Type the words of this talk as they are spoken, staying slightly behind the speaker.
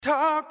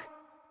Talk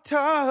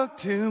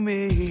to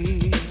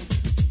me.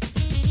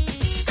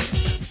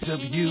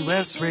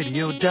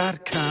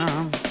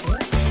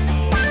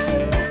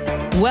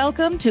 WSRadio.com.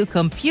 Welcome to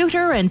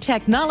Computer and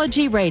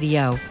Technology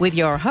Radio with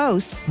your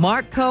hosts,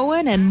 Mark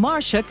Cohen and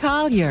Marcia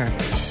Collier.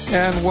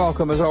 And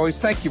welcome, as always.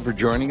 Thank you for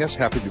joining us.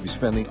 Happy to be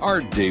spending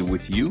our day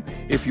with you.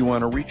 If you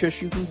want to reach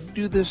us, you can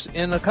do this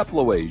in a couple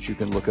of ways. You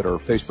can look at our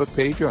Facebook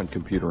page on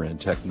Computer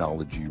and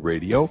Technology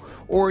Radio,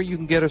 or you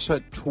can get us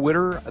at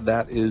Twitter.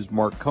 That is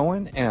Mark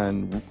Cohen,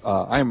 and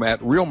I'm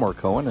at Real Mark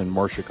Cohen and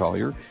Marcia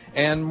Collier.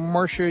 And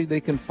Marcia, they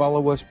can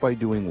follow us by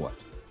doing what?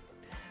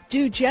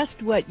 Do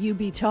just what you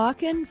be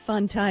talking.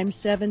 Funtime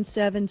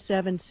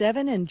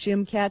 7777 and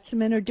Jim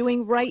Katzeman are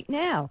doing right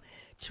now.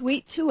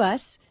 Tweet to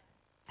us,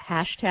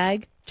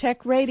 hashtag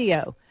Tech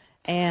Radio.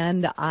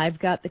 And I've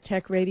got the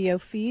Tech Radio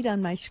feed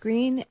on my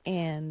screen,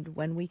 and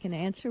when we can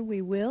answer,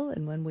 we will.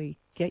 And when we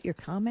get your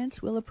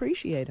comments, we'll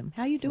appreciate them.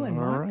 How you doing,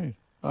 Mark? All right.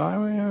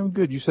 I'm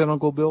good. You said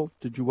Uncle Bill.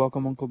 Did you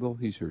welcome Uncle Bill?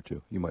 He's here,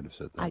 too. You might have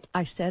said that.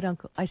 I said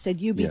Uncle. I said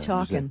you be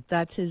talking.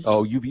 That's his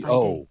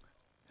ID.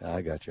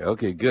 I got you.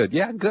 Okay, good.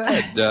 Yeah,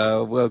 good.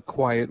 Well,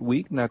 quiet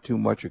week, not too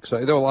much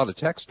exciting. There was a lot of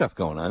tech stuff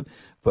going on,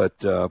 but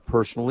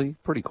personally,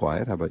 pretty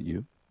quiet. How about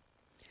you?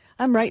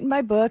 I'm writing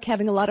my book,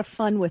 having a lot of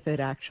fun with it,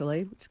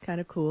 actually, which is kind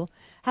of cool.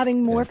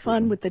 Having more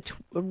fun with the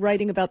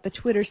writing about the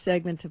Twitter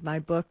segment of my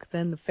book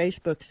than the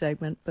Facebook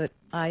segment, but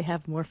I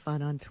have more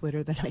fun on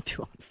Twitter than I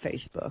do on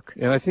Facebook.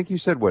 And I think you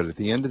said, what, at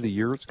the end of the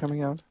year it's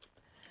coming out?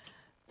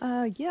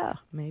 Yeah,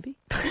 maybe.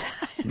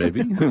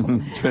 Maybe?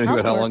 Depending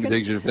on how long it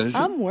takes you to finish it?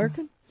 I'm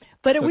working.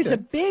 But it was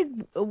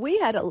we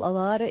had a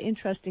lot of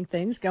interesting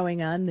things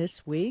going on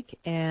this week,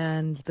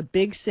 and the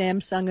big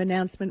Samsung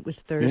announcement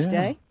was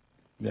Thursday.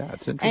 Yeah,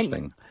 it's interesting.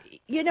 And,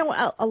 you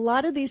know, a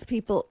lot of these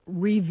people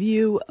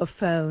review a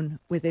phone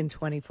within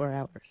 24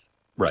 hours.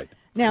 Right.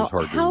 Now, it's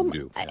hard to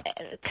review.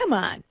 Come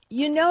on.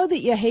 You know that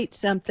you hate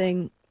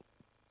something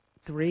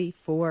 3,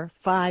 4,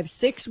 5,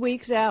 6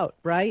 weeks out,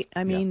 right?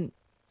 I mean,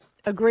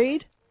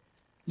 agreed?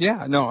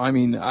 Yeah, no, I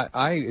mean,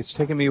 it's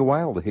taken me a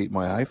while to hate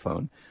my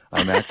iPhone.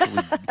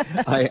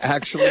 I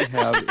actually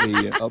have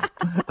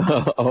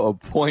a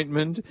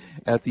appointment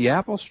at the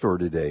Apple Store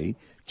today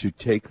to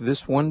take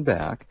this one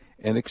back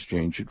and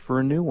exchange it for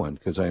a new one,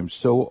 because I am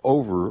so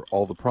over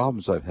all the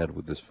problems I've had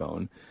with this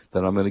phone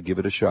that I'm going to give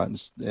it a shot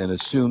and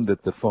assume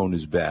that the phone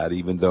is bad,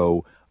 even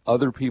though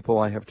other people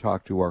I have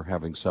talked to are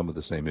having some of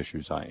the same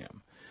issues I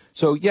am.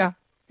 So, yeah.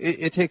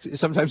 It takes.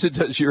 Sometimes it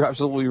does. You're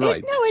absolutely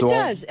right. It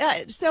does.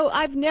 So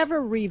I've never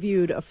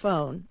reviewed a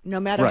phone, no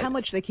matter how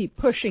much they keep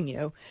pushing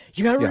you.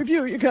 You got to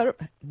review. You got to.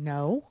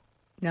 No.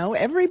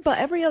 Every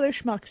other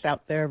schmuck's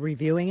out there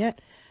reviewing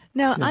it.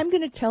 Now I'm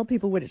going to tell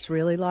people what it's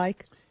really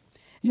like.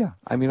 Yeah,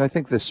 I mean, I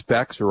think the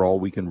specs are all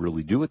we can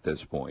really do at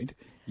this point.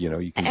 You know,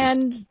 you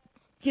can.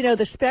 You know,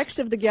 the specs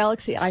of the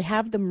Galaxy. I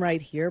have them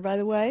right here, by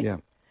the way.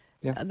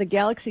 Yeah. The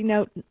Galaxy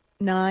Note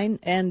 9,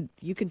 and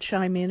you can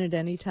chime in at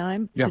any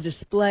time. Yeah. The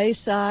display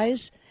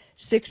size,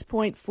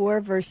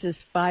 6.4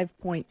 versus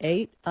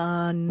 5.8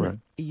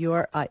 on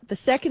your. The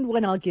second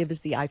one I'll give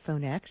is the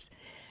iPhone X.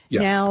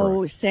 Yeah, now,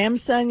 correct.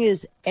 Samsung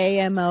is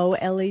AMO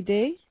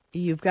LED.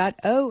 You've got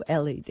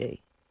OLED.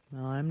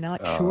 Well, I'm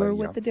not sure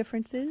what the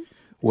difference is.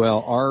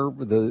 Well,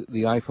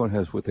 the iPhone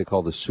has what they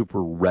call the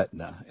Super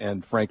Retina,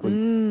 and frankly,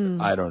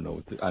 I don't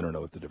know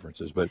what the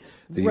difference is, but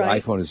the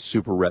iPhone is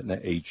Super Retina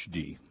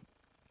HD.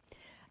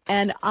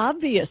 And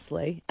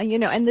obviously, you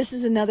know, and this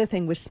is another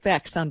thing with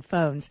specs on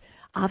phones.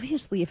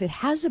 Obviously, if it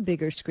has a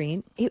bigger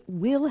screen, it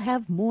will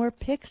have more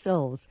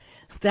pixels.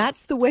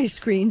 That's the way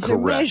screens are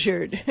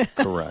measured.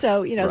 Correct.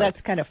 So, you know, that's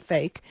kind of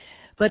fake.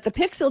 But the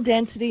pixel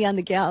density on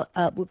the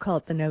we'll call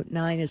it the Note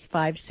 9 is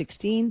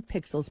 516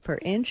 pixels per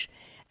inch,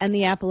 and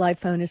the Apple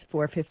iPhone is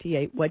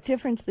 458. What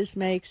difference this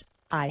makes,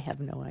 I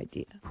have no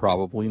idea.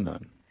 Probably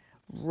none.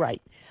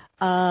 Right.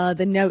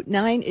 The Note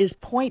 9 is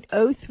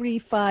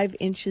 0.035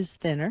 inches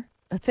thicker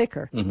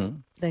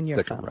than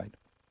your phone.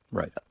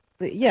 Right.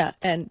 Yeah,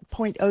 and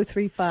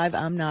 0.035,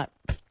 I'm not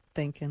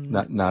thinking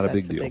not a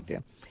big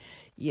deal.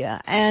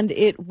 Yeah, and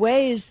it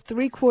weighs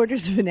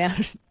 3/4 of an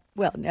ounce.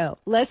 Well, no,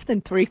 less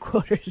than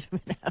 3/4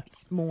 of an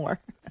ounce more.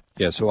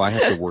 Yeah, so I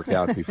have to work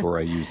out before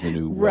I use the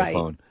new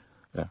phone.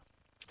 Yeah.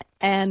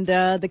 And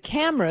the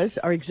cameras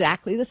are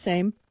exactly the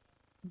same,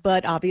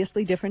 but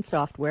obviously different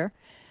software.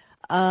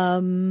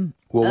 Well,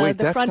 wait,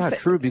 that's not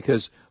true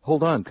because,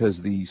 hold on, because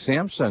the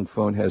Samsung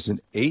phone has an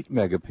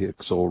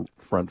 8-megapixel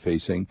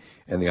front-facing,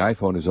 and the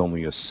iPhone is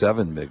only a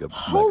 7 megapixel.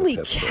 Holy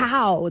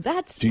cow,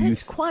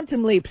 that's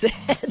quantum leaps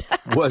ahead.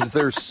 Was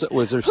there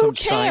some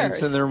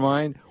science in their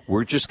mind?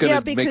 We're just going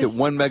to make it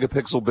 1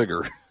 megapixel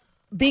bigger.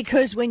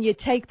 Because when you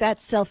take that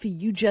selfie,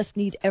 you just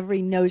need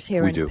every nose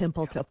hair and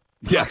pimple to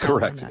Yeah,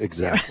 correct.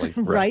 Exactly.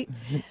 Right?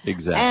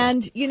 Exactly.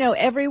 And, you know,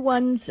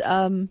 everyone's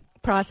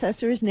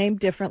processor is named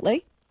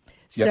differently.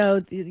 Yep.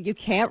 So you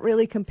can't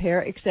really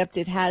compare, except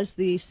it has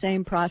the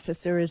same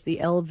processor as the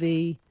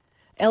LG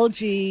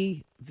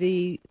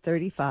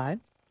V35.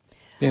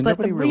 Yeah,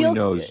 nobody really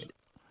knows.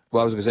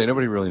 Well, I was going to say,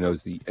 nobody really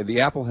knows.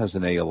 The Apple has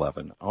an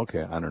A11.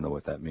 Okay, I don't know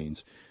what that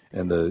means.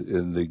 And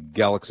the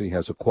Galaxy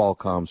has a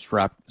Qualcomm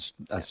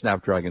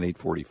Snapdragon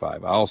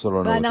 845. I also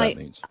don't know what that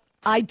means.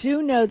 I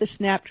do know the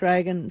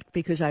Snapdragon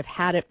because I've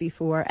had it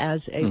before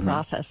as a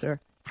processor,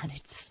 and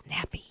it's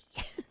snappy.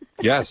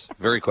 Yes,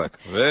 very quick,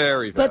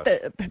 very fast.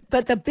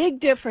 But the big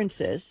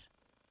differences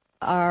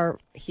are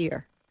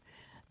here.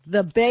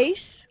 The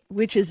base,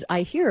 which is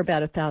I hear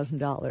about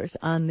 $1,000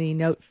 on the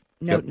Note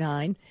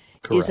 9,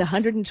 Correct. is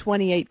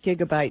 128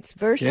 gigabytes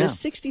versus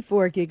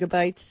 64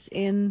 gigabytes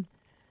in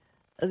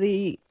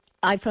the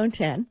iPhone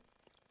 10,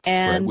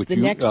 and right, the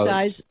next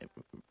size,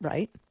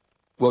 right?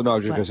 Well, no, I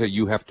was just going to say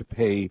you have to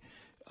pay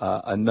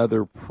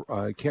another.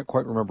 I can't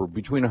quite remember,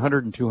 between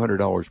 $100 and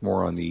 $200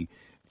 more on the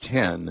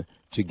 10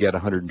 to get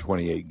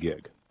 128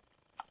 gig.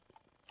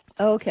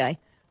 Okay.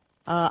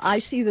 I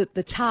see that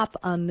the top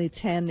on the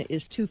 10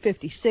 is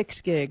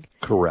 256 gig.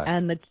 Correct.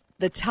 And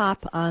the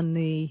top on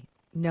the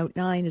Note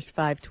 9 is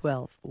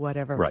 512,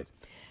 whatever. Right.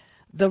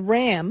 The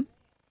RAM,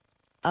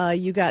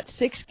 you got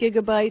 6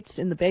 gigabytes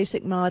in the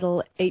basic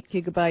model, 8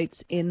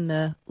 gigabytes in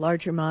the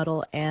larger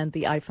model, and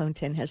the iPhone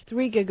 10 has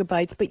 3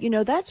 gigabytes. But,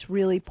 that's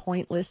really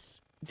pointless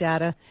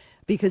data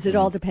because it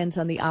all depends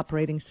on the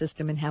operating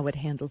system and how it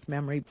handles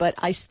memory. But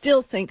I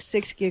still think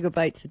 6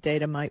 gigabytes of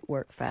data might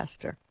work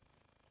faster.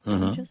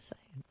 I'm just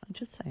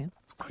saying.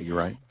 You're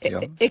right.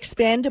 Yeah.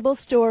 Expandable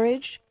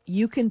storage,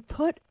 you can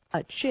put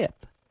a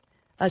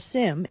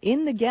SIM,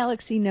 in the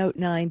Galaxy Note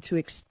 9 to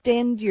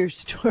extend your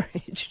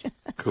storage.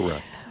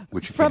 Correct.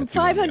 Which you from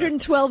can't do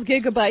 512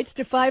 gigabytes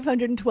to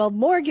 512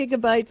 more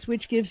gigabytes,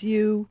 which gives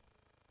you,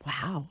 a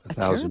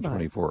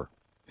 1,024.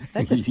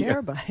 That's a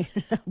terabyte.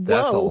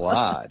 That's a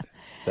lot.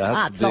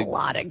 That's a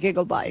lot of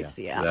gigabytes,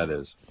 yeah. That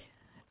is.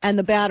 And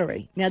the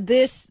battery. Now,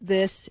 this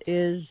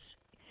is,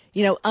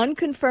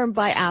 unconfirmed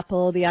by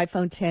Apple, the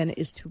iPhone 10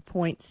 is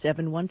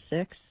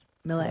 2.716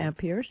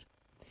 milliamperes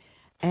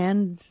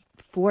and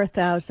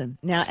 4,000.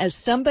 Now, as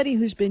somebody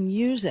who's been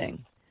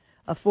using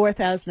a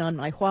 4,000 on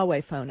my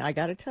Huawei phone, I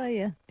got to tell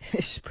you,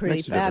 it's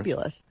pretty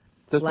fabulous.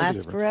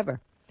 Lasts forever.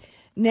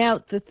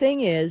 Now, the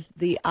thing is,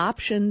 the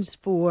options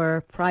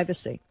for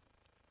privacy.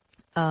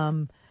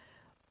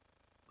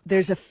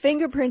 There's a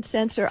fingerprint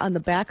sensor on the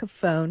back of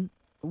phone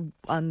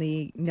on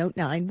the Note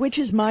 9, which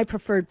is my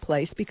preferred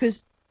place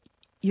because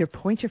your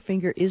pointer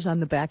finger is on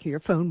the back of your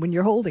phone when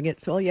you're holding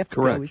it, so all you have to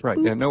do is Correct, right.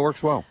 Yeah, no, it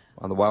works well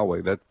on the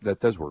Huawei. That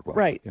does work well.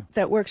 Right, yeah.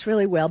 That works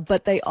really well.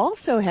 But they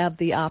also have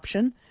the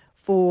option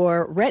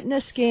for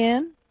retina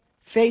scan,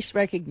 face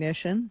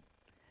recognition,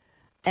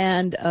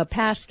 and a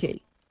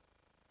passkey.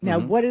 Now,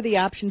 what are the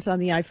options on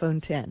the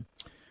iPhone 10?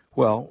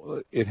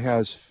 Well, it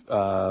has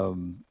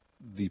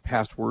the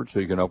password, so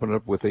you can open it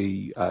up with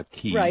a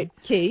key. Right,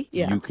 key,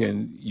 yeah.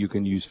 You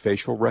can use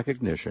facial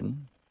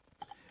recognition.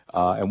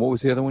 And what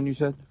was the other one you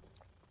said?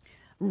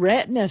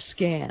 Retina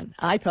scan.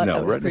 I thought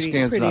that was Retina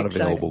scan's not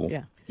available.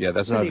 Yeah,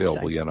 that's not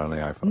available yet on the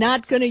iPhone.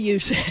 Not going to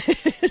use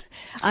it.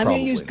 I'm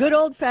going to use good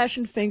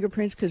old-fashioned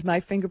fingerprints because my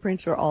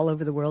fingerprints are all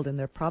over the world and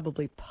they're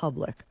probably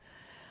public.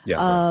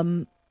 Yeah.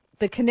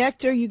 The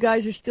connector, you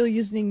guys are still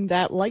using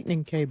that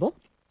lightning cable.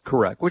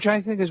 Correct, which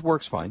I think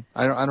works fine.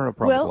 I don't have a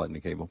problem with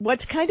lightning cable.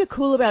 What's kind of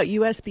cool about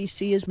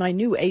USB-C is my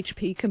new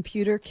HP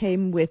computer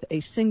came with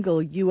a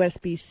single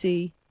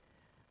USB-C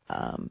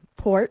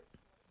port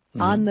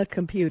on the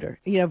computer,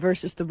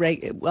 versus the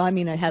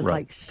it has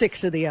like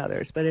 6 of the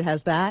others, but it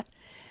has that.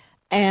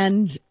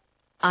 And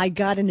I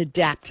got an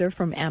adapter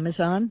from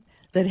Amazon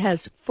that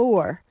has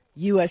 4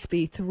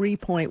 USB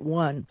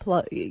 3.1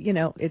 plug.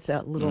 It's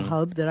a little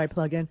hub that I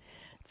plug in.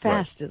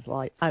 Fast as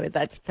light.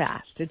 That's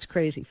fast. It's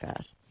crazy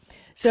fast.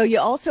 So you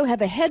also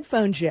have a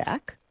headphone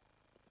jack.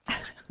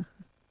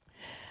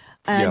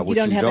 And you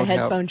don't have a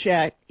headphone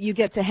jack. You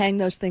get to hang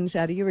those things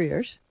out of your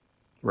ears.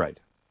 Right.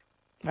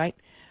 Right.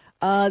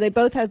 They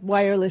both have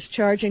wireless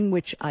charging,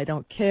 which I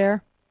don't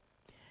care.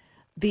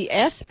 The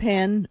S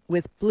Pen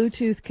with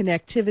Bluetooth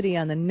connectivity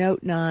on the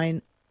Note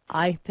 9,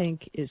 I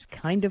think, is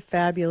kind of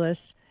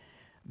fabulous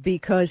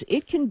because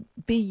it can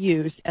be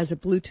used as a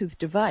Bluetooth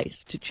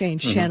device to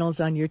change channels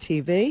on your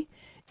TV.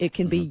 It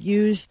can be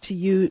used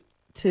to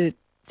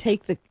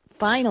take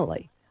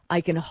finally, I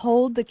can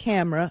hold the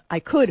camera. I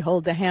could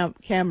hold the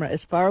camera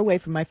as far away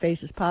from my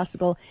face as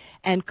possible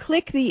and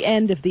click the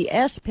end of the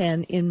S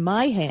Pen in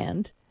my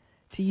hand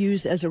to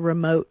use as a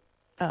remote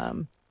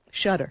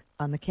shutter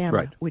on the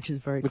camera, which is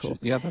very cool.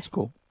 Yeah, that's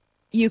cool.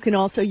 You can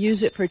also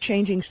use it for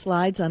changing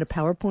slides on a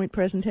PowerPoint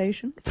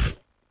presentation.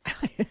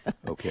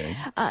 Okay.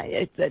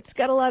 It's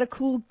got a lot of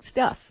cool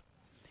stuff.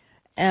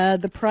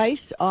 The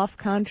price off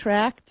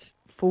contract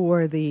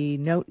for the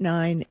Note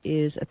 9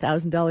 is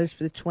 $1,000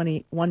 for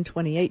the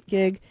 128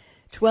 gig,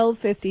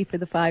 $1,250 for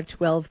the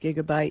 512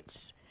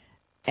 gigabytes,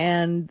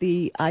 and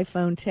the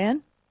iPhone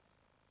 10.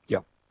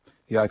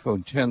 The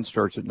iPhone 10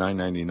 starts at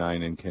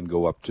 $999 and can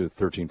go up to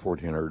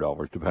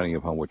 $1,400 depending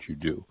upon what you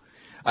do.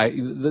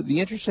 The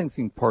interesting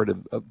thing, part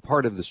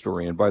of the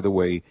story, and by the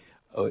way,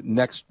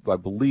 I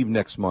believe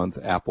next month,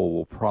 Apple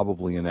will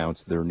probably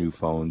announce their new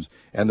phones,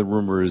 and the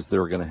rumor is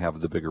they're going to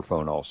have the bigger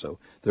phone also.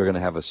 They're going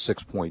to have a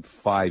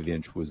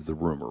 6.5-inch was the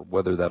rumor.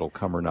 Whether that'll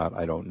come or not,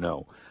 I don't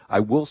know.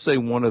 I will say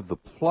one of the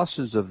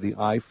pluses of the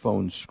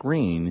iPhone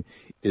screen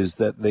is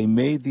that they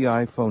made the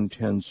iPhone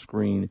 10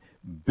 screen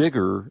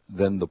bigger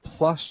than the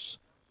Plus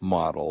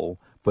model,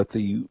 but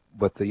the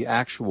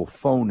actual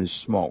phone is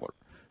smaller.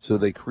 So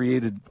they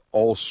created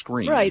all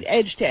screen. Right,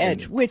 edge to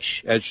edge,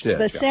 which edge to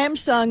edge, the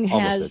Samsung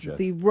has edge to edge.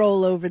 the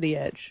roll over the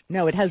edge.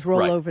 No, it has roll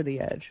Right. over the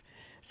edge.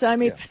 So, I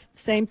mean,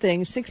 same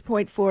thing,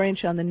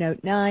 6.4-inch on the Note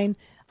 9,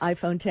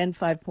 iPhone 10,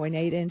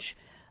 5.8-inch.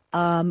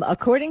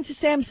 According to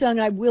Samsung,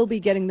 I will be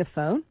getting the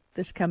phone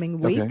this coming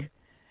week. Okay.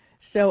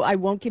 So I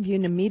won't give you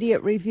an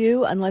immediate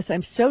review unless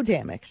I'm so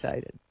damn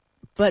excited.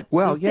 But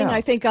the thing I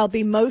think I'll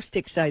be most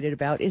excited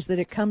about is that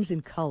it comes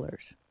in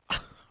colors.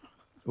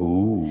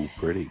 Ooh,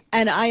 pretty.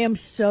 And I am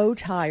so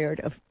tired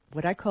of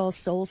what I call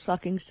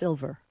soul-sucking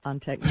silver on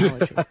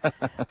technology.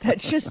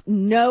 That's just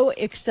no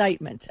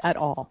excitement at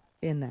all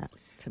in that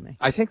to me.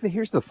 I think that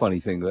here's the funny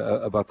thing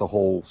about the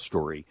whole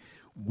story.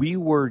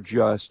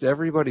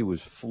 Everybody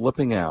was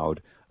flipping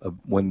out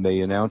when they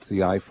announced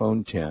the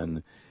iPhone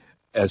 10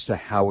 as to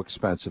how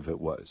expensive it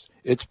was.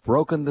 It's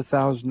broken the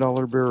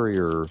 $1,000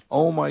 barrier.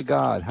 Oh, my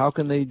God, how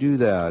can they do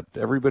that?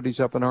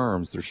 Everybody's up in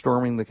arms. They're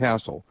storming the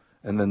castle.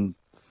 And then,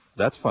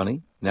 that's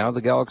funny, now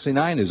the Galaxy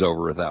 9 is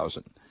over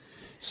 $1,000.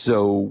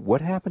 So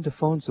what happened to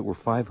phones that were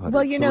 $500?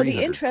 Well, you know, the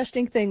 300?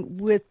 interesting thing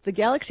with the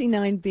Galaxy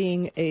 9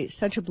 being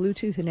such a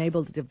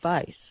Bluetooth-enabled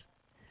device,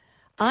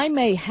 I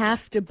may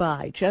have to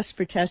buy, just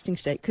for testing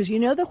sake, because you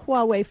know the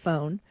Huawei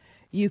phone,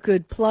 you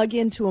could plug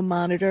into a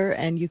monitor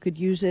and you could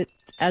use it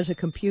as a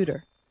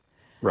computer.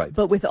 Right.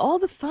 But with all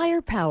the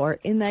firepower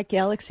in that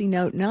Galaxy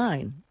Note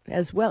 9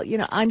 as well, you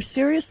know, I'm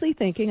seriously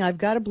thinking, I've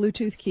got a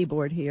Bluetooth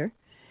keyboard here,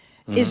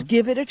 is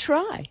give it a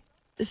try.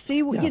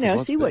 See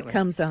what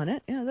comes on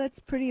it. Yeah, that's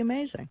pretty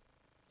amazing.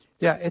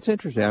 Yeah, it's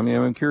interesting. I mean,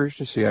 I'm curious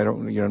to see.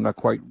 I'm not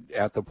quite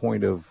at the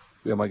point of,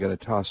 am I going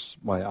to toss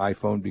my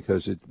iPhone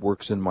because it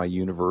works in my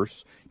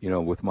universe,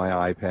 with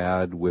my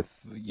iPad, with,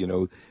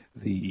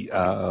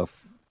 the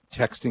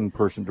texting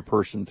person to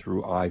person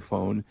through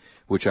iPhone,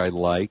 which I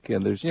like.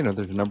 And there's a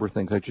number of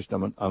things.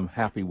 I'm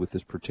happy with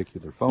this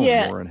particular phone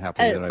more and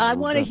happy than I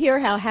want to hear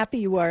how happy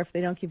you are if they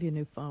don't give you a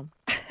new phone.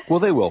 Well,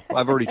 they will.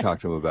 I've already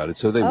talked to them about it,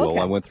 so they will.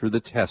 Okay. I went through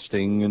the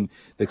testing, and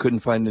they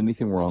couldn't find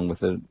anything wrong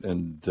with it.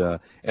 And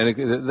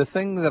the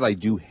thing that I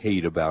do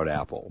hate about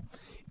Apple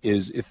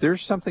is if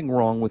there's something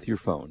wrong with your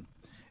phone,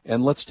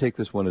 and let's take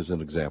this one as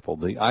an example,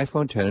 the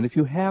iPhone 10, and if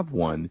you have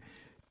one,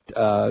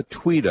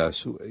 tweet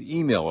us,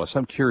 email us.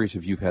 I'm curious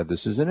if you've had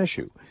this as an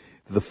issue.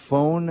 The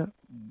phone,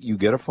 you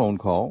get a phone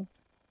call,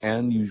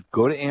 and you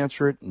go to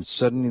answer it, and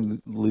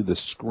suddenly the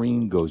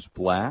screen goes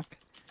black.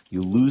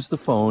 You lose the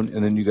phone,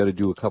 and then you got to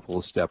do a couple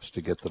of steps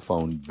to get the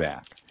phone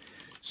back.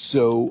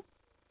 So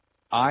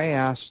I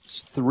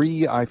asked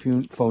 3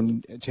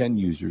 iPhone 10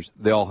 users.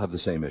 They all have the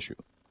same issue.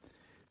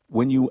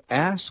 When you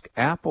ask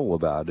Apple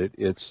about it,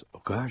 it's,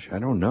 oh, gosh, I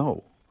don't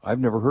know.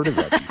 I've never heard of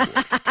that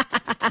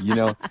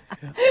before.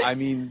 I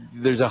mean,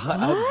 there's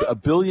a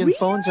billion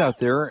phones out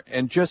there,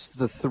 and just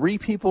the 3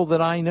 people that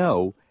I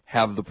know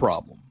have the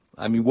problem.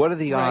 I mean, what are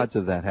the odds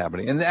of that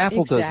happening? And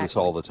Apple does this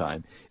all the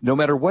time. No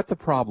matter what the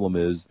problem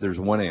is, there's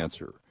one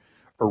answer.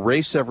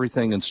 Erase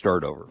everything and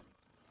start over.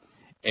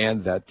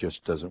 And that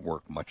just doesn't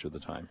work much of the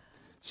time.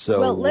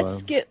 So, well,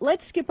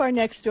 let's skip our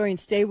next story and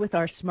stay with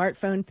our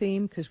smartphone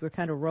theme because we're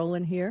kind of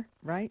rolling here,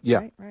 right?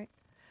 Yeah. Right.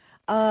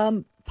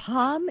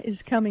 Palm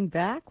is coming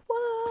back. What?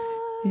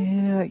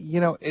 Yeah,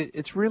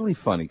 it's really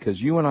funny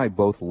because you and I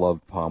both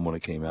loved Palm when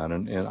it came out,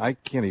 and I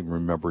can't even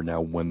remember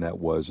now when that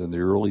was. In the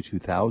early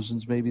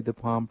 2000s, maybe the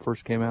Palm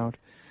first came out.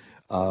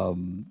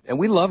 And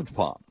we loved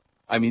Palm.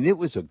 I mean, it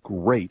was a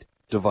great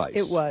device.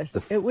 It was.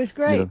 It was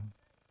great.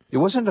 It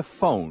wasn't a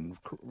phone,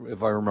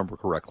 if I remember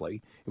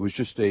correctly. It was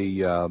just a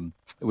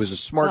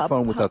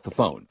smartphone without the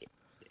phone.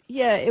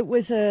 Yeah, it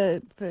was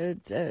a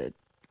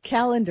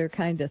calendar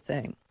kind of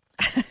thing.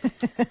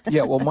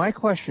 Yeah, well, my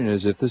question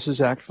is, if this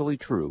is actually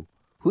true,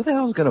 who the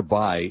hell is going to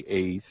buy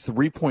a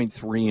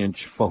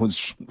 3.3-inch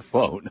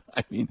phone?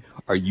 I mean,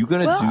 are you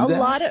going to do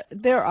that?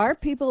 There are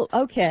people.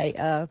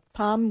 Okay,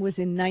 Palm was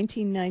in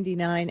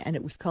 1999, and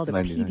it was called a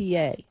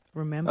PDA.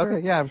 Remember?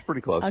 Okay, yeah, it was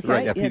pretty close. Okay,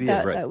 right, yeah,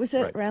 PDA, right. That was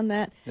it, right. around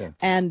that. Yeah.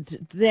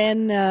 And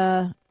then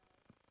there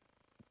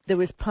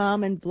was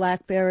Palm and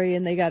BlackBerry,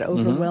 and they got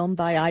overwhelmed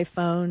by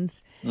iPhones.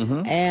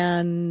 Mm-hmm.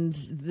 And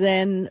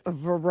then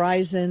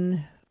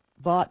Verizon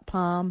bought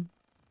Palm.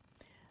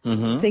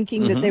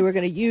 Thinking that they were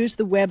going to use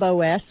the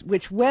WebOS,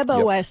 which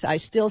WebOS, I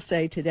still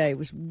say today,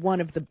 was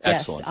one of the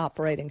best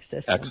operating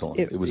systems. Excellent.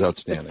 It was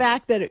outstanding. The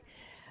fact that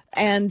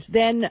and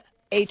then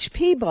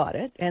HP bought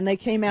it, and they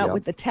came out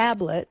with the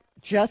tablet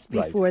just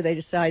before they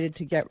decided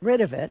to get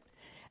rid of it.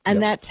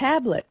 And that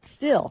tablet,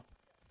 still,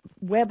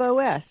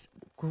 WebOS,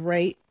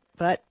 great,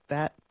 but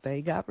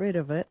they got rid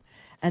of it.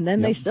 And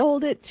then they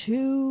sold it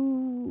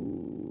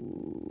to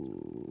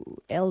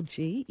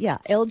LG. Yeah,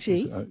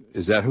 LG.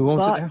 Is that who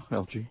owns it now?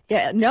 LG?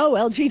 Yeah, no,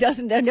 LG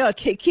doesn't. No, it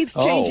keeps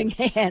changing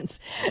hands.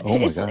 Oh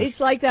my gosh. It's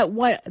like that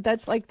one.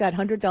 That's like that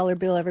 $100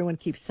 bill everyone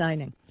keeps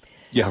signing.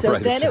 Yeah, so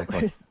right. Then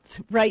exactly.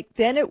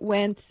 Then it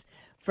went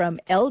from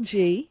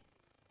LG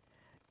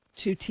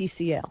to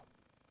TCL.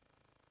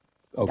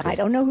 Okay. I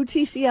don't know who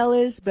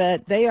TCL is,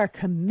 but they are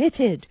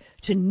committed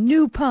to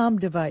new Palm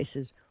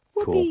devices.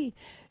 Whoopee. Cool.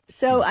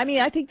 So, I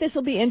mean, I think this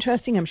will be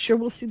interesting. I'm sure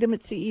we'll see them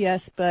at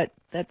CES, but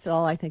that's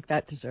all I think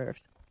that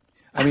deserves.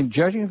 I mean,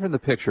 judging from the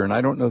picture, and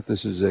I don't know if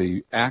this is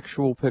a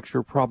actual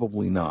picture,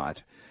 probably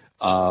not.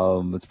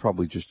 It's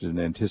probably just an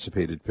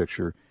anticipated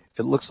picture.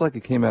 It looks like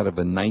it came out of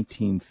a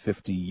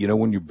 1950, you know,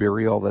 when you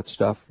bury all that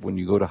stuff when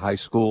you go to high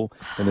school,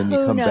 and then you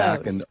come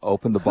back and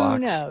open the box.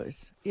 Who knows?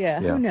 Yeah,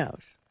 who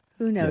knows?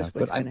 Who knows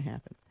what's going to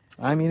happen?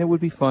 I mean, it would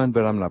be fun,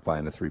 but I'm not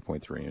buying a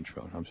 3.3-inch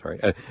phone. I'm sorry.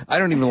 I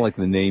don't even like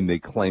the name they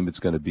claim it's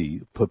going to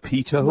be.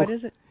 Pepito? What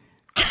is it?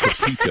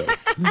 Pepito.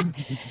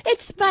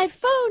 It's my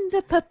phone,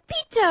 the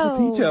Pepito.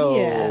 Pepito,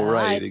 yeah,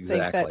 right, I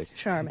exactly. think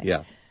that's charming.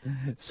 Yeah.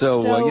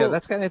 So yeah,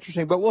 that's kind of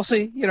interesting. But we'll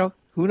see. You know,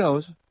 who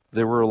knows?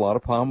 There were a lot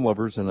of Palm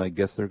lovers, and I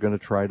guess they're going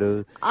to try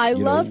to. I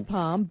love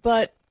Palm,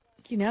 but,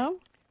 you know,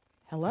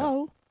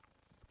 hello,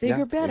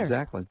 bigger, better.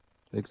 Exactly.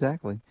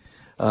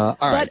 All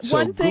right. But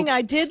one thing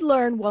I did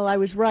learn while I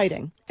was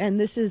writing, and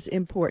this is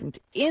important,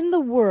 in the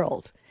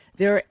world,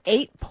 there are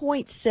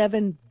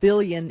 8.7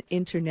 billion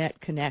Internet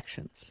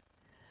connections.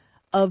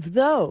 Of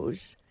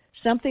those,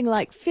 something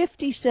like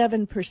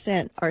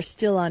 57% are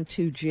still on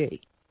 2G.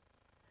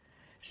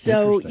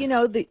 So, you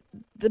know, the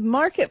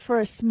market for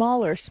a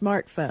smaller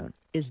smartphone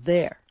is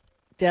there,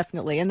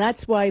 definitely. And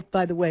that's why,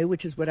 by the way,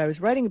 which is what I was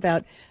writing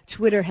about,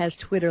 Twitter has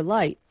Twitter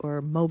Lite,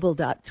 or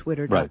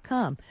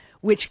mobile.twitter.com,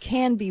 which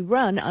can be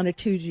run on a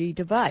 2G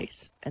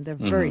device. And they're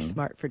very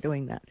smart for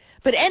doing that.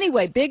 But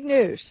anyway, big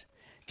news.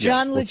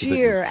 John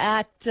Legere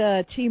at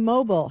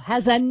T-Mobile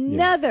has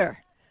another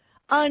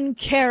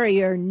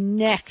Uncarrier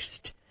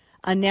Next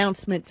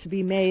announcement to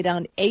be made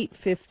on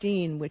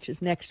 8/15, which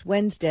is next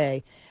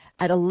Wednesday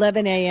at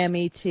 11 a.m.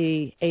 ET,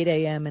 8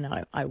 a.m.,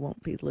 and I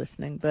won't be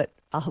listening, but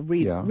I'll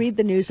read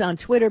the news on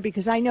Twitter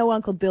because I know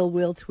Uncle Bill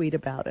will tweet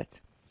about it.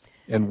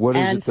 And what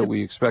is it that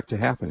we expect to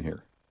happen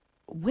here?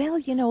 Well,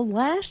 you know,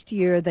 last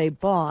year they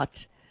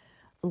bought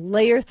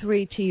Layer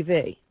 3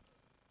 TV,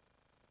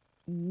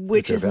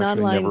 which is an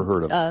online, never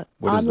heard of.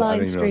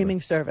 online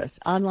streaming service,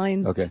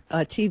 online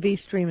TV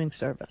streaming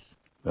service.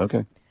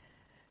 Okay.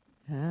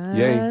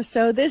 Yay.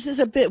 So this is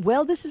a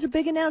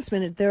big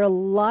announcement. There are a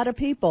lot of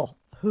people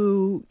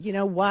who, you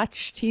know,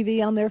 watch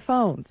TV on their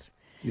phones.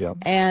 Yeah.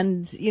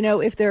 And, you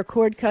know, if they're a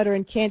cord cutter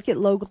and can't get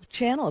local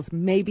channels,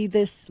 maybe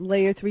this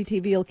Layer 3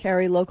 TV will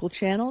carry local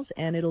channels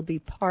and it'll be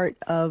part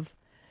of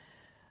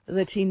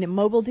the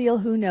T-Mobile deal.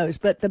 Who knows?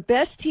 But the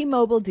best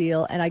T-Mobile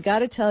deal, and I got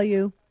to tell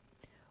you,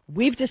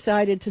 we've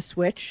decided to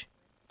switch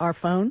our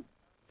phone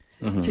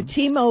to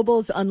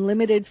T-Mobile's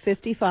Unlimited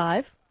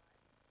 55,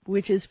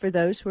 which is for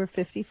those who are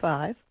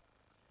 55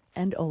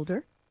 and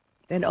older.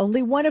 And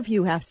only one of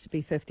you has to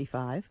be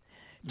 55.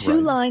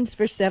 Two lines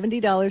for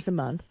 $70 a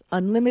month,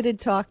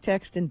 unlimited talk,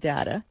 text, and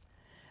data.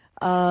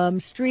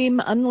 Stream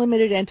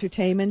unlimited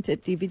entertainment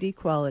at DVD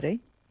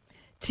quality.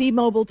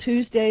 T-Mobile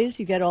Tuesdays,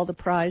 you get all the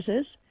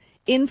prizes.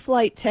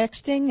 In-flight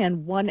texting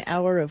and 1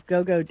 hour of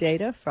go-go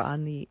data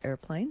on the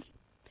airplanes.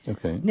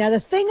 Okay. Now, the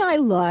thing I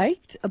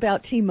liked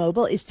about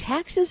T-Mobile is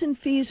taxes and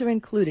fees are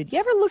included. You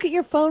ever look at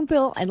your phone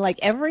bill and, like,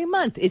 every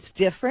month it's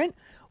different?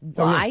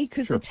 Why?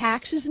 Because the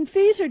taxes and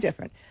fees are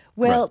different.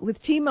 Well, with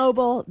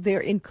T-Mobile, they're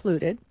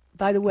included.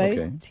 By the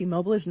way,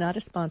 T-Mobile is not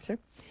a sponsor.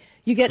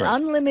 You get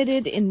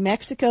unlimited in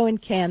Mexico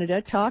and Canada,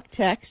 talk,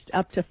 text,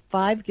 up to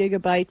 5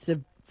 gigabytes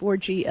of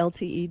 4G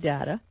LTE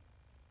data,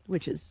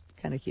 which is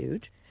kind of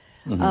huge.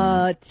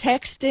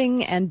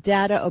 Texting and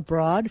data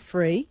abroad,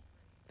 free.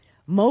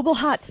 Mobile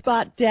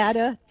hotspot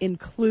data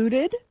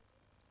included,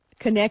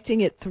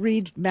 connecting at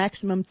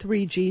maximum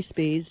 3G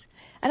speeds.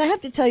 And I have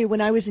to tell you,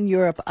 when I was in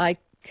Europe, I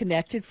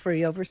connected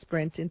free over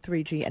Sprint in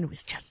 3G, and it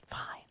was just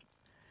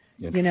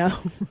fine. You know?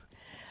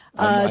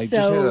 I just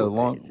had a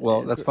long,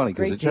 well, that's funny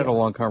because I just had a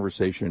long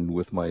conversation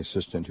with my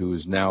assistant who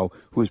is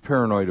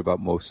paranoid about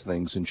most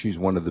things, and she's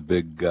one of the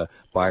big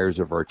buyers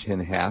of our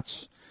tin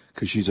hats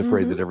because she's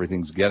afraid that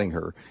everything's getting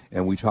her.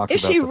 And we talked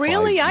about Is she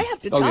really? I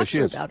have to talk to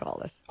her is. about all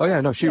this. Oh,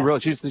 yeah, no, really,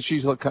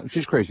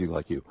 she's crazy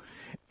like you.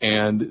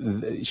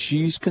 And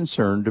she's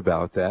concerned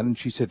about that, and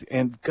she said,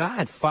 and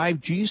God,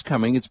 5G's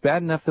coming. It's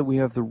bad enough that we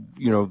have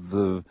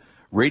the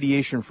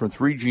radiation from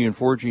 3G and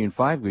 4G and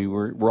 5G.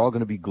 We're all going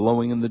to be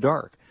glowing in the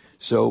dark.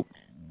 So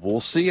we'll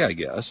see, I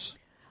guess.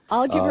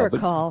 I'll give her a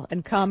call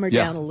and calm her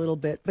down a little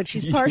bit. But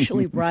she's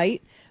partially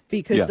right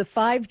because the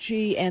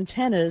 5G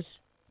antennas,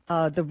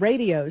 the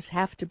radios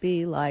have to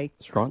be like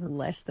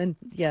less than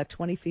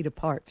 20 feet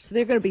apart. So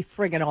they're going to be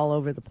friggin' all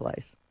over the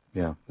place.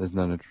 Yeah, isn't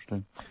that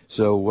interesting?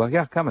 So,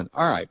 coming.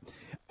 All right.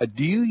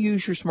 Do you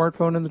use your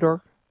smartphone in the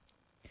dark?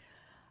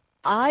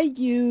 I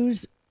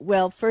use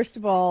Well, first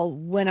of all,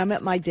 when I'm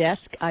at my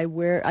desk,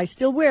 I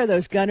still wear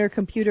those Gunner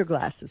computer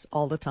glasses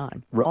all the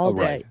time, all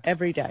day, right.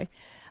 every day.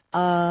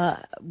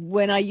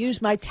 When I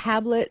use my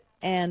tablet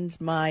and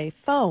my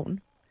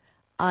phone,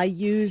 I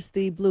use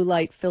the blue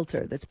light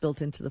filter that's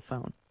built into the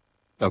phone.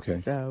 Okay.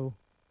 So.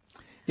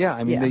 Yeah,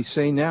 I mean, they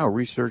say now,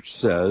 research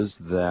says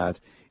that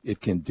it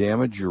can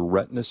damage your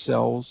retina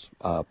cells,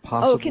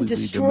 possibly it can lead to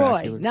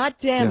destroy, macular, not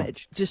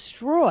damage,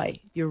 destroy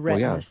your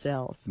retina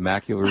cells.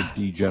 macular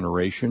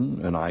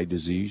degeneration, an eye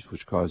disease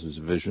which causes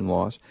vision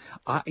loss.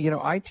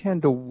 I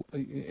tend to,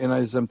 and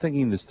as I'm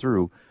thinking this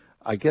through,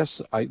 I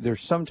guess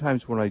there's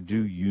sometimes when I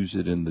do use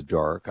it in the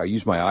dark. I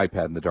use my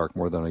iPad in the dark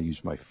more than I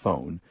use my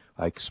phone.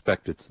 I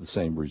expect it's the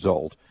same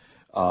result,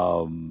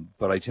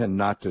 but I tend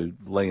not to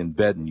lay in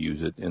bed and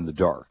use it in the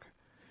dark.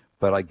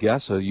 But I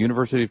guess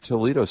University of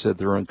Toledo said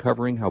they're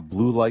uncovering how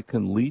blue light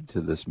can lead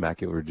to this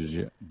macular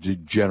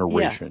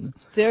degeneration.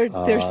 Yeah,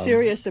 they're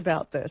serious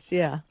about this.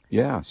 Yeah.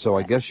 Yeah. So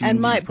I guess you.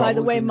 And by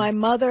the way, my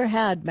mother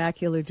had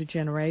macular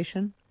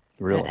degeneration.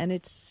 Really. And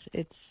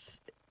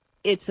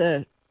it's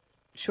a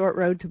short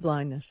road to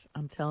blindness.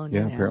 I'm telling you.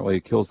 Yeah. Now. Apparently,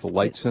 it kills the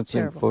light-sensing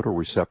terrible.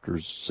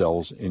 photoreceptors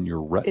cells in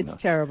your retina.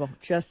 It's terrible.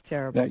 Just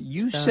terrible. Now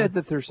you said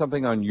that there's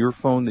something on your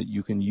phone that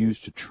you can use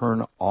to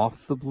turn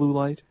off the blue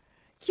light.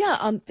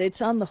 Yeah,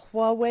 it's on the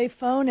Huawei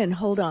phone, and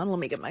hold on, let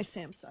me get my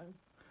Samsung.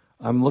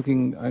 I'm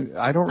looking,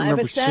 I don't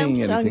remember seeing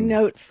anything. I have a Samsung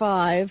Note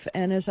 5,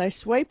 and as I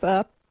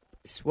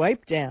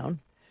swipe down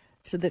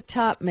to the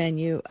top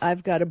menu,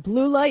 I've got a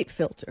blue light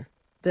filter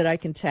that I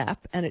can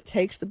tap, and it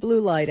takes the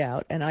blue light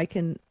out, and I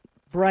can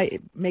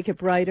make it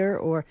brighter,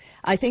 or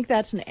I think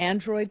that's an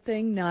Android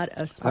thing, not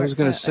a smartphone. I was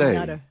going to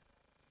say.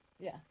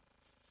 Yeah.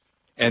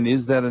 And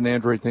is that an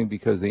Android thing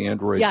because the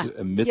Androids emit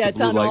the blue light? Yeah, it's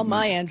on all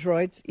my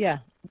Androids, yeah.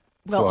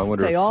 Well, so I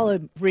wonder they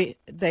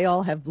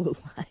all have blue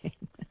light.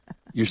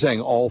 You're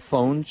saying all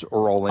phones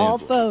or all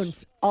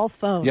Androids? All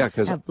phones yeah,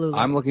 because have blue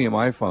light. I'm looking at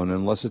my phone,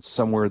 unless it's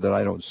somewhere that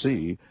I don't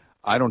see,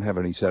 I don't have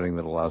any setting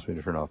that allows me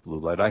to turn off blue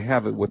light. I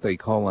have it, what they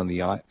call on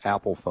the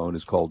Apple phone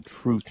is called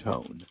True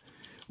Tone,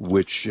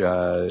 which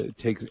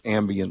takes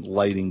ambient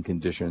lighting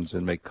conditions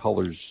and make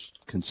colors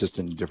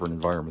consistent in different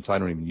environments. I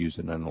don't even use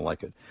it and I don't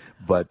like it.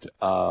 But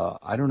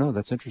I don't know.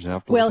 That's interesting.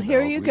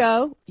 Here you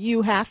go.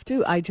 You have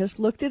to. I just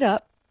looked it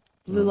up.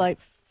 Blue light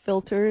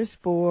filters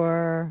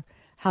for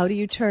how do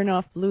you turn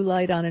off blue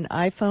light on an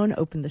iPhone?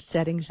 Open the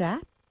Settings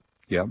app.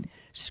 Yeah.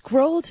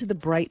 Scroll to the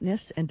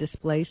Brightness and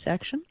Display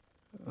section.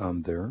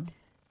 I'm there.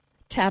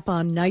 Tap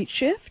on Night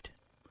Shift.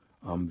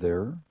 I'm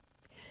there.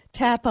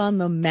 Tap on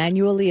the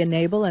Manually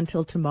Enable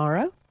until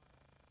tomorrow.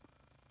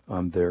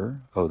 I'm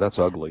there. Oh, that's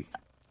ugly.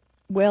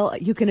 Well,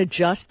 you can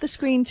adjust the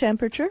screen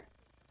temperature.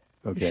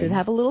 Okay. You should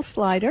have a little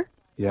slider.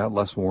 Yeah,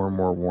 less warm,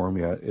 more warm.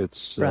 Yeah,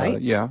 it's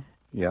right. Yeah.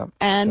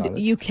 And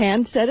you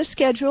can set a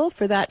schedule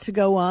for that to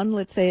go on,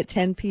 let's say at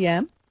 10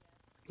 p.m.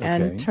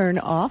 and turn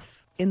off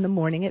in the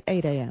morning at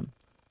 8 a.m.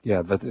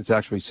 Yeah, it's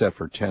actually set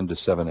for 10 to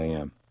 7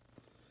 a.m.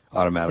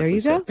 automatically.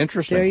 There you go.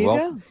 Interesting. There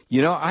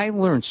you go. I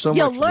learned so much.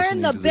 You'll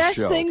learn the best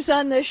things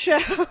on this show.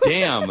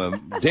 Damn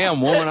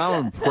woman,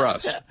 I'm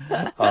impressed.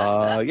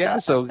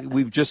 So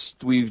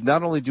we've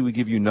not only do we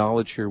give you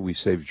knowledge here, we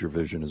saved your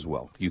vision as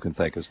well. You can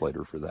thank us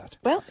later for that.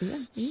 Well,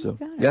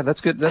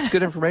 that's good. That's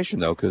good information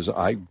though, because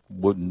I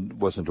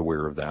wasn't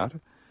aware of that.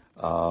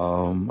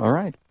 All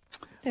right.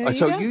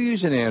 You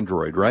use an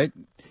Android, right?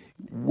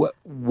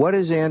 What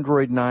is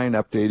Android 9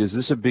 update? Is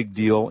this a big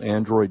deal?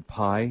 Android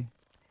Pie?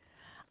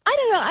 I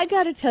don't know. I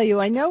got to tell you,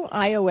 I know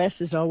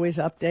iOS is always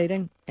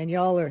updating, and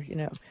y'all are,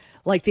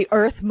 like the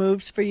earth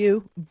moves for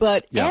you.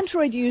 But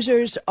Android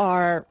users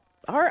our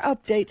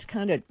updates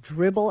kind of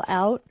dribble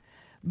out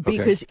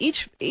because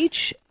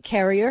each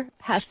carrier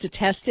has to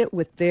test it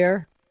with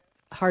their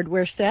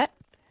hardware set.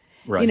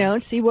 Right.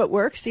 And see what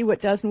works, see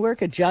what doesn't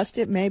work, adjust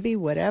it, maybe,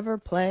 whatever,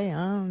 play,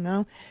 I don't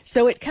know.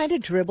 So it kind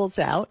of dribbles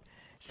out.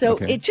 So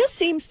it just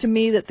seems to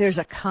me that there's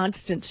a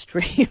constant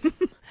stream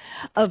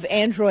of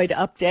Android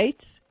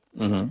updates.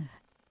 Mm-hmm.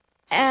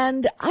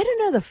 And I don't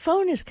know, the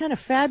phone is kind of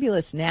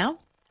fabulous now.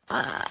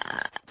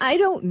 I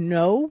don't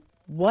know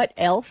what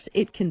else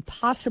it can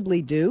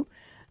possibly do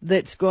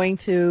that's going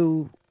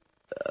to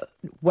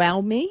wow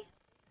me.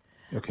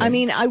 Okay. I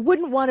mean, I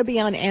wouldn't want to be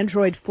on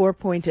Android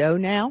 4.0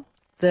 now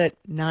that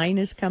 9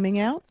 is coming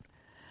out.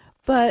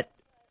 But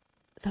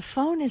the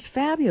phone is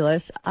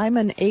fabulous. I'm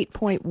an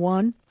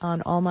 8.1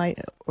 on all my,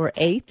 or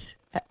 8,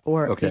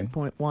 or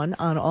 8.1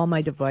 on all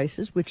my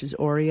devices, which is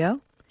Oreo.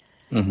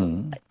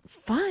 Mm-hmm.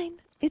 Fine.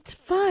 It's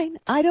fine.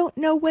 I don't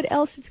know what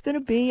else it's going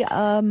to be.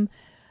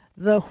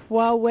 The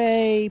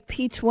Huawei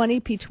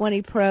P20,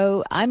 P20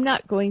 Pro, I'm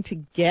not going to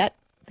get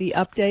the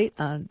update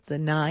on the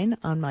 9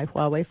 on my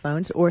Huawei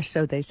phones, or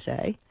so they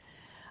say.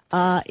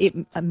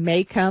 It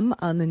may come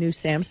on the new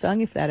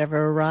Samsung if that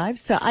ever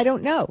arrives. So I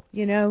don't know.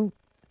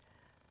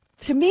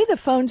 To me, the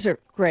phones are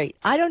great.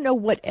 I don't know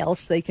what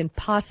else they can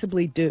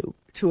possibly do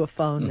to a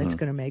phone that's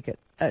going to make it.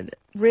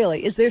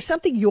 Really, is there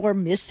something you're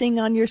missing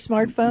on your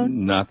smartphone?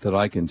 Not that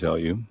I can tell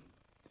you.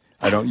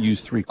 I don't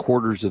use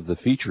 3/4 of the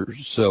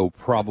features, so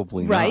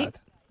probably not.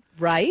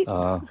 Right?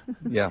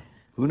 Yeah,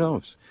 who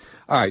knows?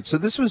 All right, so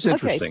this was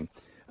interesting.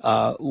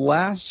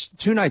 Okay.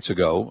 2 nights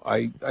ago,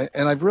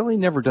 and I've really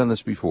never done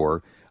this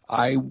before,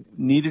 I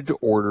needed to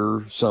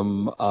order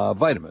some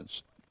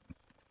vitamins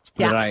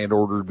that I had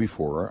ordered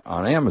before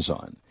on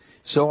Amazon.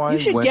 So I You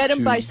should get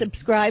them by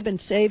subscribe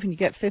and save, and you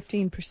get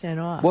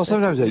 15% off. Well,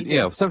 sometimes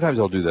sometimes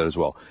I'll do that as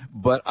well.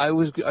 But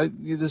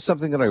this is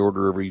something that I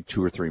order every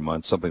 2 or 3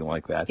 months, something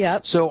like that.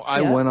 Yep. So I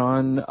went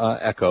on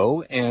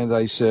Echo and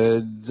I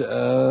said,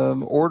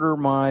 order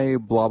my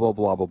blah blah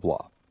blah blah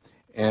blah,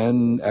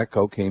 and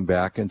Echo came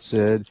back and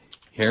said,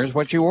 here's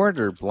what you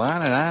ordered, blah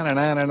na na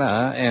na na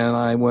na, and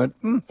I went,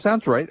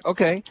 sounds right,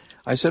 okay.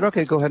 I said,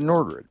 okay, go ahead and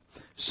order it.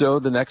 So I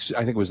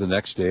think it was the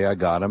next day, I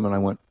got them and I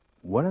went,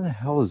 what in the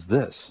hell is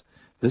this?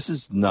 This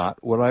is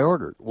not what I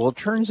ordered. Well, it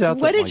turns out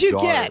that what did you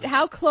get?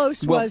 How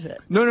close was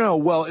it? No.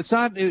 Well, it's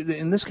not.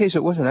 In this case,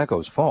 it wasn't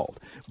Echo's fault,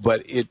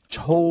 but it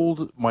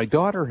told my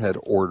daughter had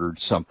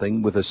ordered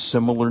something with a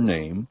similar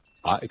name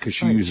because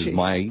she uses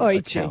my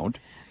account.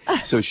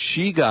 So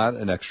she got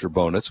an extra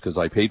bonus because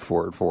I paid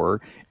for it for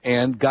her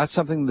and got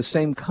something the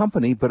same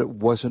company, but it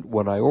wasn't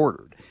what I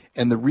ordered.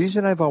 And the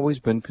reason I've always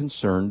been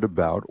concerned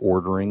about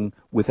ordering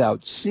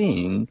without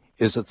seeing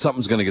is that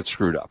something's going to get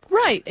screwed up.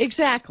 Right,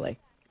 exactly.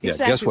 Yeah,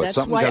 exactly. Guess what? That's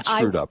something got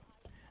screwed up.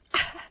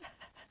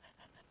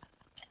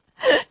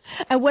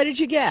 And what did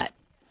you get?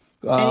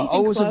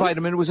 It was a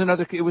vitamin. It was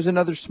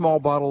another small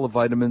bottle of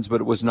vitamins, but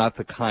it was not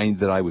the kind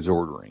that I was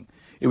ordering.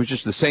 It was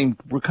just the same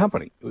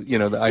company.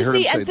 I heard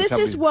him say this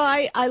is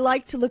why I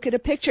like to look at a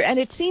picture, and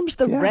it seems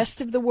the rest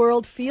of the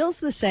world feels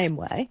the same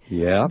way.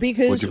 Yeah.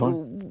 Because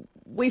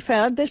we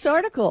found this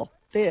article.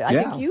 I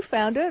think you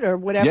found it or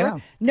whatever. Yeah.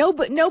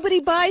 Nobody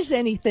buys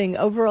anything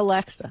over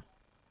Alexa.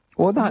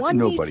 Well, not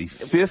nobody.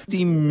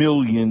 50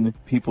 million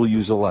people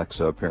use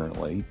Alexa,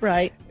 apparently.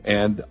 Right.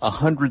 And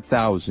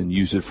 100,000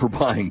 use it for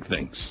buying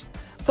things.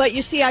 But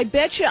you see, I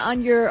bet you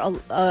on your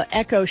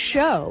Echo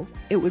Show,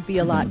 it would be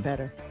a lot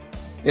better.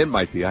 It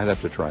might be. I'd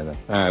have to try that.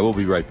 All right, we'll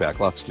be right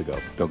back. Lots to go.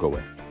 Don't go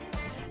away.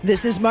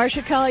 This is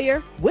Marcia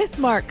Collier with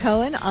Mark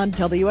Cohen on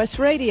WS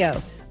Radio,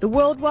 the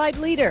worldwide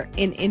leader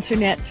in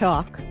Internet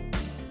talk.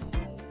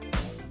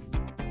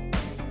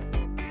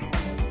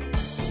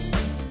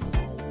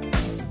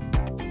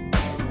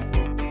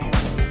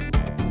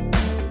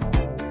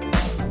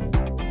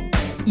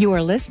 You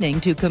are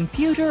listening to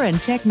Computer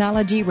and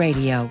Technology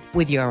Radio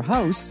with your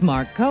hosts,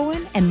 Mark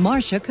Cohen and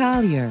Marcia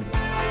Collier.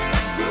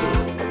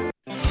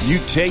 You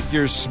take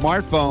your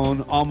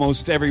smartphone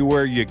almost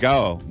everywhere you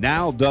go.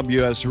 Now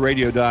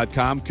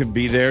WSRadio.com can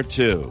be there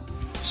too.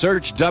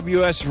 Search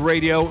WS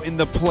Radio in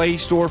the Play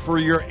Store for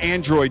your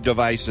Android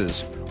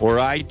devices or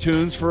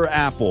iTunes for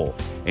Apple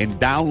and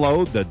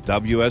download the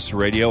WS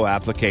Radio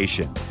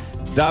application.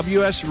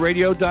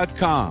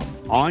 WSRadio.com.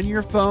 On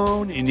your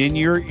phone and in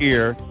your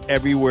ear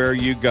everywhere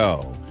you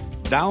go.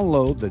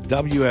 Download the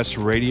WS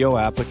Radio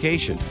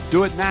application.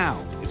 Do it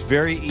now. It's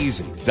very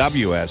easy.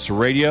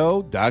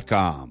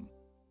 WSRadio.com.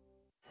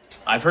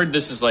 I've heard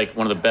this is like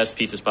one of the best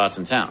pizza spots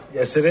in town.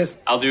 Yes, it is.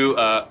 I'll do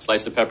a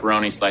slice of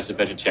pepperoni, slice of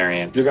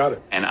vegetarian. You got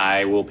it. And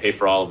I will pay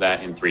for all of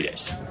that in 3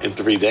 days. In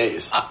 3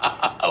 days?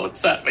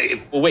 What's that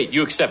mean? Well, wait,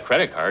 you accept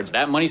credit cards.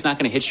 That money's not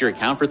going to hit your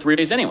account for 3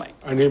 days anyway.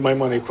 I need my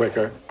money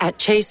quicker. At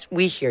Chase,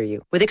 we hear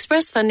you. With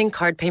Express Funding,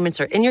 card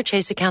payments are in your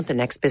Chase account the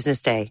next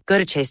business day. Go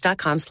to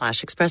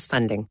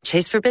chase.com/expressfunding.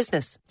 Chase for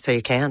business, so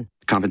you can.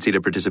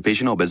 Compensated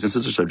participation. All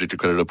businesses are subject to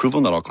credit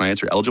approval. Not all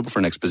clients are eligible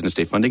for next business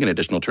day funding, and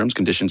additional terms,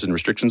 conditions, and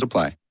restrictions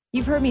apply.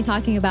 You've heard me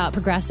talking about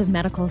Progressive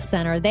Medical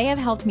Center. They have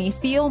helped me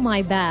feel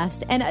my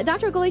best. And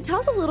Dr. Gully, tell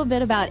us a little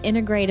bit about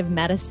integrative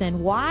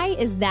medicine. Why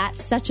is that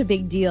such a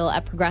big deal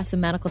at Progressive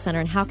Medical Center,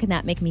 and how can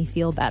that make me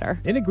feel better?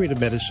 Integrative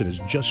medicine is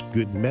just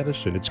good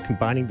medicine. It's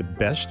combining the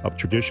best of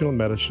traditional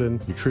medicine,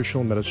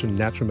 nutritional medicine,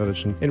 natural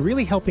medicine, and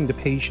really helping the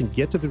patient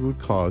get to the root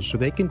cause so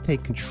they can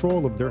take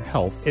control of their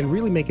health and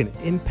really make an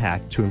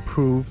impact to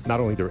improve not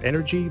only their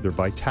energy, their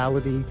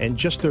vitality, and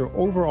just their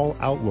overall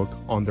outlook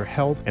on their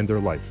health and their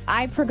life.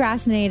 I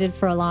procrastinated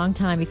for a long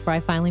time before I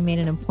finally made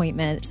an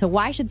appointment. So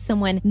why should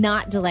someone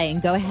not delay and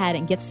go ahead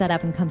and get set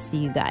up and come see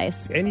you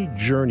guys? Any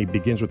journey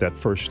begins with that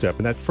first step,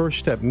 and that first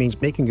step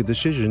means making a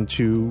decision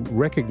to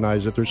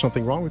recognize that there's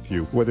something wrong with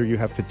you. Whether you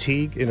have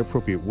fatigue,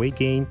 inappropriate weight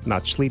gain,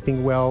 not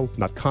sleeping well,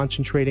 not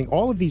concentrating,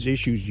 all of these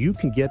issues, you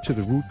can get to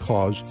the root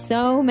cause.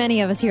 So many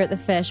of us here at The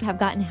Fish have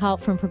gotten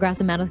help from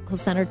Progressive Medical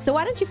Center. So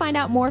why don't you find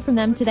out more from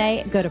them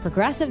today? Go to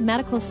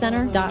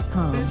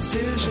progressivemedicalcenter.com. This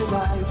is your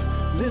life.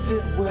 Live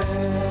it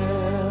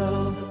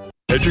well.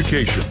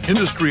 Education,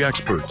 industry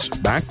experts,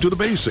 back to the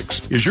basics.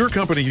 Is your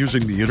company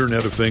using the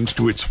Internet of Things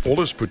to its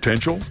fullest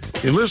potential?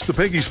 Enlist the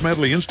Peggy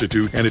Smedley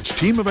Institute and its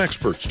team of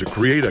experts to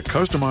create a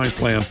customized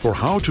plan for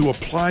how to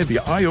apply the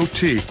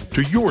IoT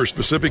to your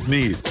specific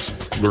needs.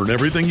 Learn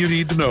everything you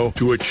need to know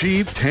to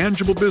achieve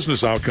tangible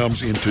business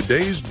outcomes in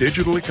today's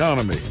digital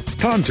economy.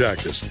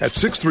 Contact us at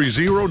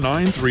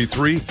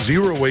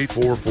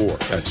 630-933-0844.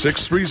 That's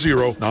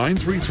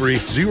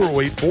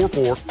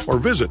 630-933-0844 or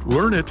visit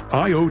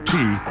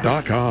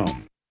learnitiot.com.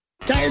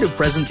 Tired of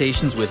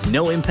presentations with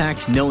no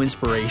impact, no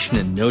inspiration,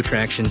 and no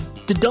traction?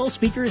 Do dull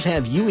speakers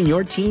have you and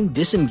your team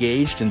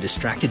disengaged and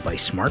distracted by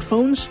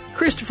smartphones?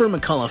 Christopher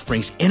McCullough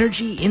brings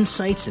energy,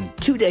 insights, and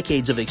 2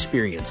 decades of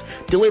experience,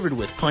 delivered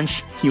with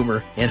punch,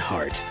 humor, and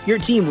heart. Your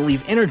team will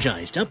leave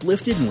energized,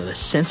 uplifted, and with a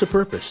sense of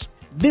purpose.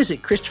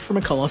 Visit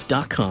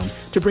ChristopherMcCullough.com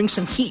to bring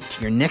some heat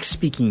to your next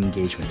speaking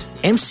engagement.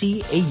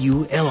 MCAULIFFE.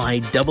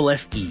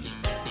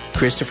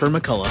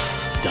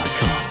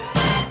 ChristopherMcCullough.com.